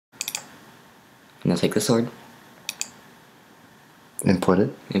Now take the sword And put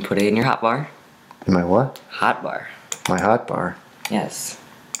it it in your hot bar. in my what? Hot bar. My hot bar. Yes.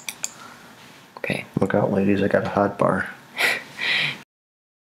 Okay. Look out, ladies, I got a hot bar.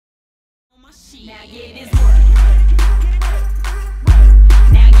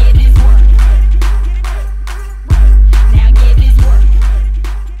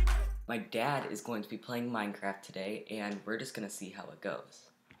 My dad is going to be playing Minecraft today, and we're just going to see how it goes.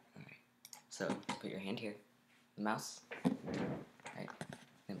 Alright, so put your hand here, the mouse, right,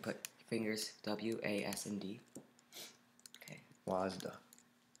 and put your fingers, W, A, S, and D. Okay. Wazda.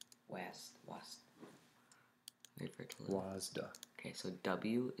 West. Wait for it to load. Wazda. Okay, so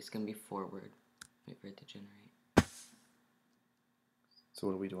W is going to be forward. Wait for it to generate. So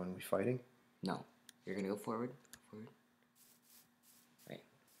what are we doing? We fighting? No, you're going to go forward. Right.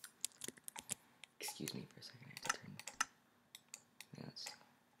 Excuse me for a second, I have to turn. Yes.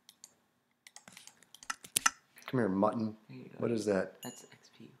 Come here, mutton. There you go. What is that? That's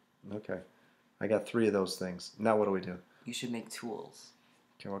XP. Okay. I got 3 of those things. Now what do we do? You should make tools.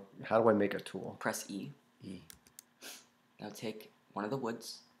 Okay, well, how do I make a tool? Press E. E. Now take one of the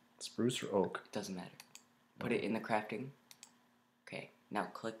woods. Spruce or oak? It doesn't matter. Put it in the crafting. Okay. Now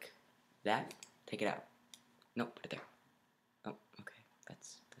click that. Take it out. No, put it there. Oh, okay.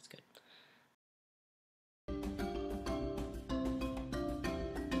 That's good.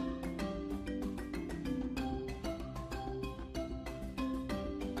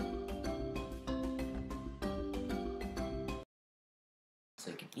 So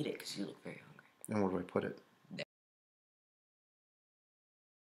you can eat it because you look very hungry. And where do I put it? There.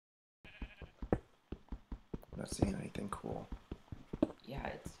 Not seeing anything cool. Yeah,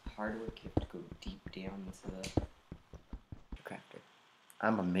 it's hard work. You have to go deep down into the crafter.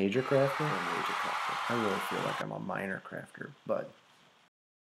 I'm a major crafter? Or a major crafter. I really feel like I'm a minor crafter, but...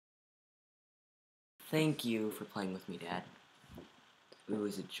 Thank you for playing with me, Dad. It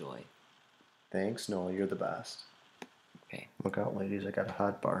was a joy. Thanks, Noah, you're the best. Okay. Look out, ladies, I got a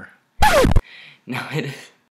hot bar. No, it is.